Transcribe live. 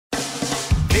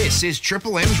This is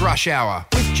Triple M's Rush Hour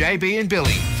with JB and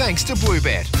Billy. Thanks to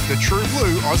Bluebet, the true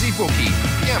blue Aussie bookie.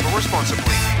 Gamble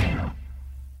responsibly.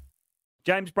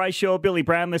 James Brayshaw, Billy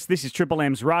Brownless. This is Triple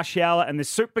M's Rush Hour, and the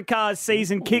Supercars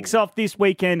season kicks off this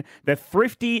weekend. The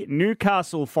Thrifty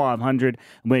Newcastle 500.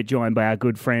 We're joined by our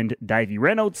good friend Davey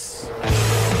Reynolds.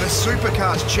 The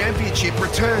Supercars Championship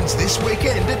returns this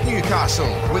weekend at Newcastle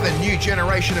with a new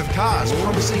generation of cars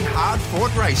promising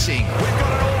hard-fought racing. We've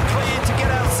got it all cleared to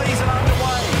get our season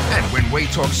underway. And when we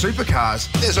talk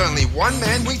supercars, there's only one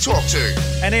man we talk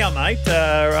to. And our mate,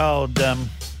 old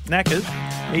Knackers,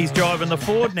 he's driving the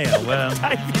Ford now.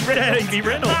 Davey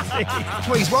Reynolds.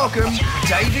 Please welcome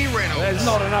Davey Reynolds. There's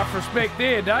not enough respect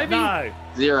there, Davey. No.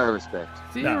 Zero respect.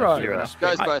 Zero.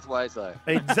 Goes both ways, though.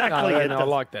 Exactly. No, I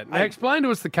like that. Now, explain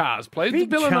to us the cars, please. Big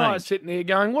Bill and I are change. sitting here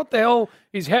going, what the hell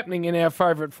is happening in our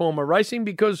favourite form of racing?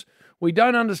 Because we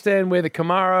don't understand where the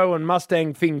Camaro and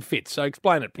Mustang thing fits. So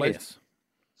explain it, please. Yes.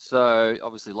 So,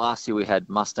 obviously, last year we had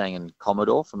Mustang and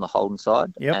Commodore from the Holden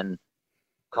side. Yep. And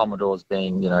Commodore's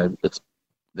been,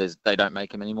 they don't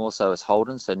make them anymore, so it's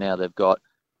Holden. So now they've got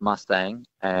Mustang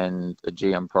and a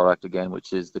GM product again,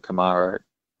 which is the Camaro.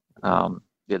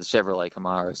 The Chevrolet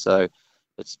Camaro. So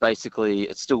it's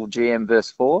still GM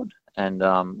versus Ford, and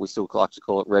we still like to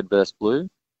call it red versus blue.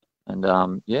 And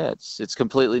it's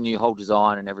completely new whole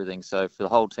design and everything. So for the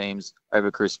whole teams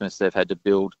over Christmas, they've had to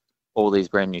build all these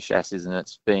brand new chassis, and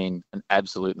it's been an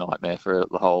absolute nightmare for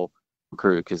the whole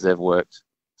crew because they've worked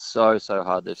so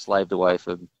hard. They've slaved away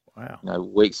for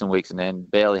weeks and weeks and then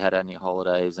barely had any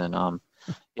holidays, and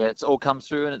it's all come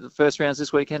through. And the first round's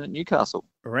this weekend at Newcastle.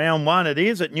 Round one it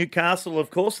is at Newcastle, of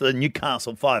course, the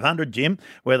Newcastle 500, Jim,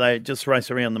 where they just race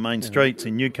around the main streets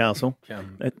in Newcastle.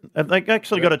 Have they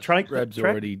actually got a track? Rab's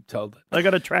already told that. They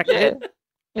got a track Yeah. there?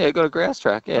 Yeah, got a grouse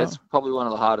track. Yeah, It's probably one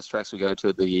of the hardest tracks we go to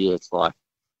of the year. It's like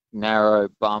narrow,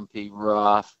 bumpy,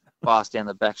 rough, fast down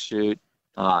the back chute.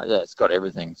 It's got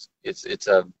everything. It's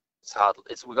hard.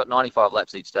 We've got 95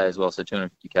 laps each day as well, so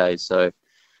 250 Ks. So,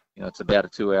 it's about a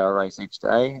 2-hour race each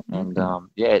day, and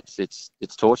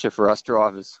it's torture for us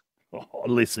drivers. Oh,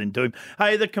 listen to him.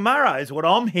 Hey, the Camaros, what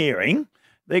I'm hearing,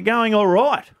 they're going all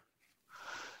right.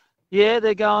 Yeah,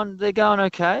 they're going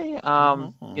okay.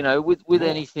 With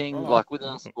anything like with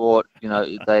our sport,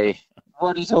 they.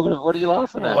 What are you talking about? What are you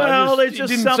laughing at? Well, there's It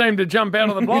just didn't seem to jump out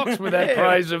of the blocks with that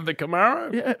praise of the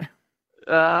Camaro. Yeah.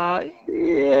 I'll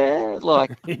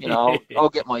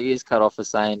get my ears cut off for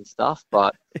saying stuff,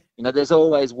 but there's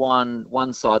always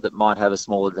one side that might have a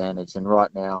small advantage, and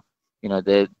right now,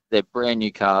 they're brand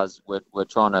new cars. We're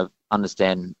trying to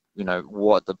understand,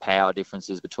 what the power difference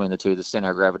is between the two, the center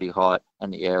of gravity height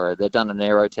and the aero. They've done an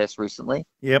aero test recently,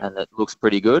 and it looks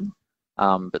pretty good,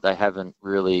 but they haven't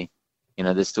really.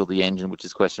 There's still the engine, which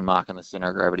is question mark, and the center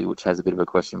of gravity, which has a bit of a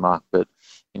question mark. But,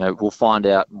 we'll find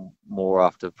out more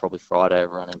after probably Friday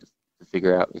of running to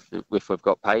figure out if we've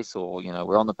got pace or,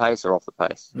 we're on the pace or off the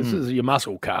pace. This is your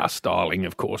muscle car styling,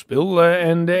 of course, Bill.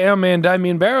 And our man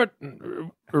Damien Barrett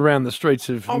around the streets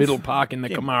of Middle Park in the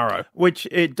Camaro. Which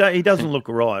he doesn't look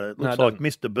right. It looks like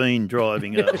Mr. Bean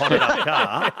driving a hot-up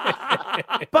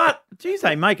car. But, geez,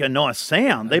 they make a nice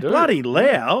sound. They're bloody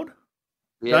loud.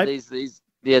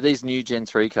 Yeah, these new Gen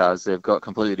 3 cars, they've got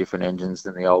completely different engines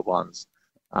than the old ones.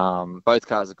 Both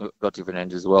cars have got different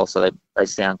engines as well, so they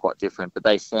sound quite different, but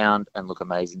they sound and look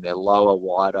amazing. They're lower,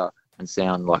 wider, and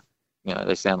sound like,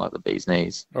 they sound like the bee's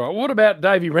knees. All right, what about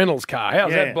Davey Reynolds' car?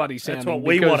 How's that bloody sounding? That's what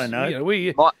we want to know.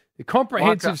 We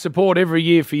comprehensive support every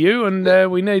year for you,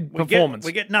 and we need performance.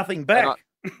 We get nothing back.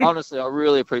 Honestly, I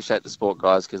really appreciate the sport,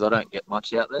 guys, because I don't get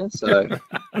much out there. So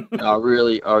I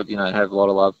really, have a lot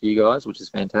of love for you guys, which is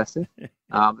fantastic.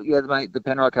 But yeah, mate, the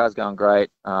Penrite car's going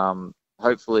great.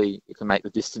 Hopefully, you can make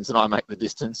the distance, and I make the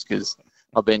distance because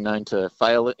I've been known to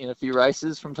fail it in a few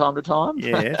races from time to time.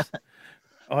 Yes.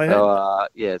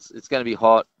 It's going to be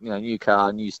hot. New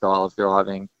car, new style of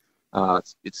driving.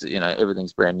 It's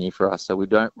everything's brand new for us, so we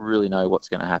don't really know what's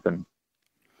going to happen.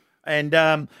 And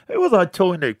who was I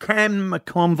talking to? Cam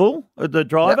McConville, the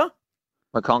driver?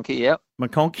 Yep. McConkey, yep.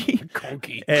 McConkey.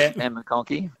 Cam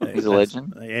McConkey. He's a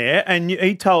legend. Yeah, and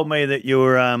he told me that you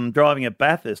were driving at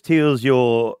Bathurst. He was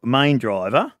your main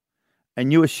driver,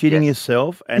 and you were shitting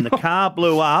yourself, and the car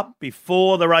blew up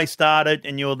before the race started,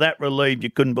 and you were that relieved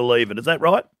you couldn't believe it. Is that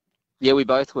right? Yeah, we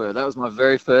both were. That was my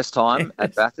very first time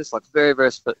at Bathurst, very, very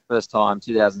first time,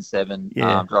 2007,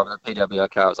 driving a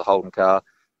PWR car. It was a Holden car.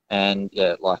 And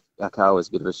our car was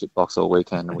a bit of a shitbox all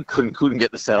weekend, and we couldn't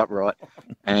get the setup right,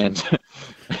 and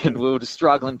we were just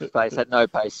struggling for pace, had no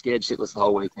pace, scared shitless the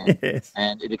whole weekend,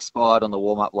 and it expired on the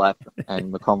warm up lap.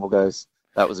 And McConville goes,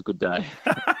 "That was a good day."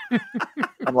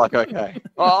 I'm like, okay.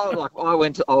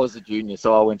 I was a junior,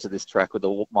 so I went to this track with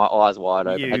my eyes wide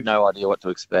open. Had no idea what to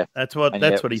expect. That's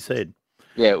what he said.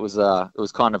 Yeah, it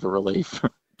was kind of a relief.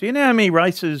 Do you know how many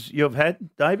races you've had,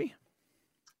 Davey?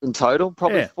 In total,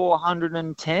 probably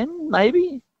 410,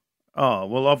 maybe. Oh,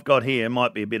 well, I've got here, it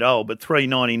might be a bit old, but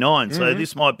 399. So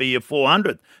this might be your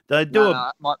 400. They do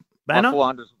my banner?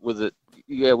 400 was it.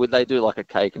 Yeah, they do like a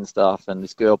cake and stuff, and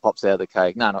this girl pops out of the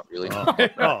cake. No, not really.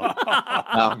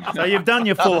 So you've done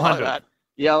your 400. Like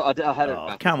yeah, I had it.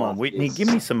 Oh, come on, Whitney, give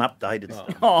me some updated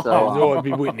stuff. So, It'd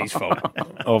be Whitney's fault,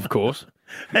 of course.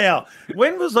 Now,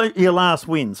 when was your last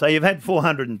win? So you've had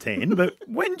 410, but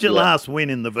when's your last win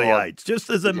in the V8s? Just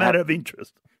as a matter of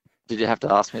interest. Did you have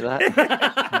to ask me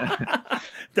that?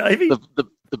 Davey?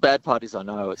 The bad part is I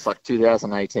know it's like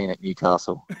 2018 at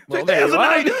Newcastle. Well, there you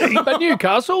are. 2018? But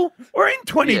Newcastle? We're in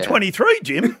 2023,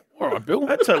 Jim. All right, Bill.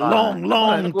 That's a long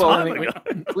time ago.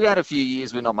 We had a few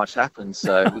years where not much happened,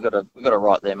 so we got to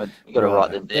write them. We got to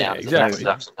write them down. Yeah, exactly.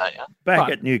 Back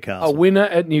But at Newcastle. A winner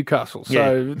at Newcastle.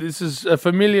 So this is a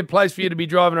familiar place for you to be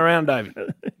driving around, Davey.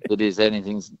 It is.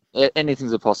 Anything's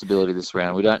a possibility this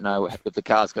round. We don't know if the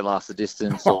cars can last the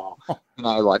distance, or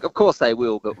of course they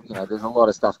will, but there's a lot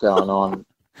of stuff going on.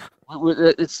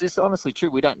 It's just honestly true.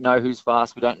 We don't know who's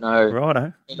fast. We don't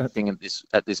know anything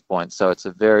at this point. So it's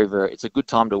a it's a good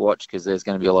time to watch because there's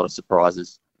going to be a lot of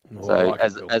surprises. So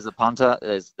as a punter,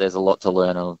 there's a lot to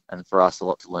learn, and for us a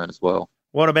lot to learn as well.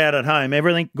 What about at home?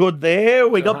 Everything good there?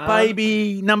 We got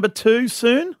baby number 2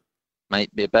 soon?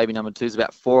 Mate, baby number 2 is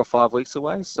about 4 or 5 weeks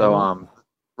away. So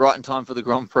right in time for the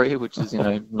Grand Prix, which is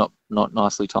not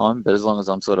nicely timed. But as long as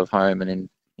I'm sort of home and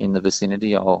in the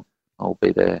vicinity, I'll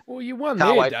be there. Well, you won Can't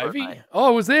there, wait for it, Davey. mate. I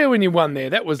was there when you won there.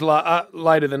 That was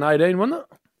later than 18, wasn't it?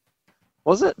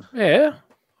 Was it? Yeah. I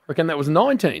reckon that was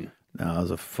 19. No, it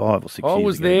was 5 or 6 I years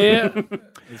was ago. there.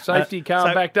 The safety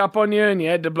car backed up on you and you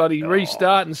had to bloody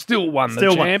restart and still won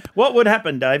the champ. What would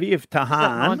happen, Davey, if Was that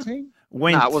Tahan 19?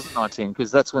 went... No, it wasn't 19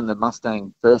 because that's when the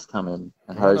Mustang first come in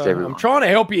and hosed everyone. I'm trying to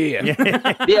help you here.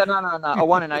 Yeah, no. I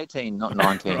won in 18, not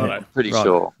 19. I'm pretty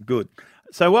sure. Good.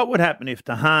 So what would happen if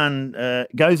Tahan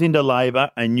goes into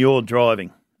labour and you're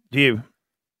driving? Do you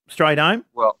straight home?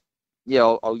 Well,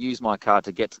 yeah, I'll use my car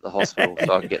to get to the hospital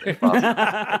so I can get there fast.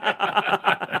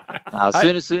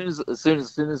 As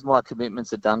soon as my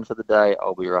commitments are done for the day,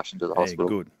 I'll be rushing to the hospital.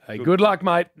 Good. Hey, good luck,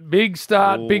 mate. Big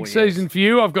start, big season for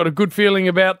you. I've got a good feeling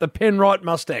about the Penrite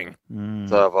Mustang.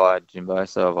 So have I, Jimbo.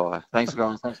 So have I. Thanks,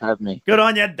 guys. Thanks for having me. Good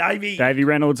on you, Davey. Davey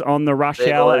Reynolds on the Rush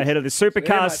There, Hour boys. ahead of the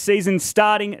Supercars season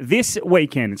starting this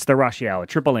weekend. It's the Rush Hour,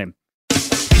 Triple M.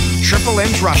 Triple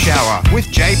M's Rush Hour with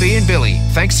JB and Billy.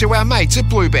 Thanks to our mates at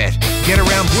Bluebet. Get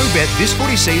around Bluebet this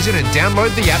footy season and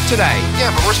download the app today.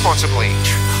 Gamble responsibly.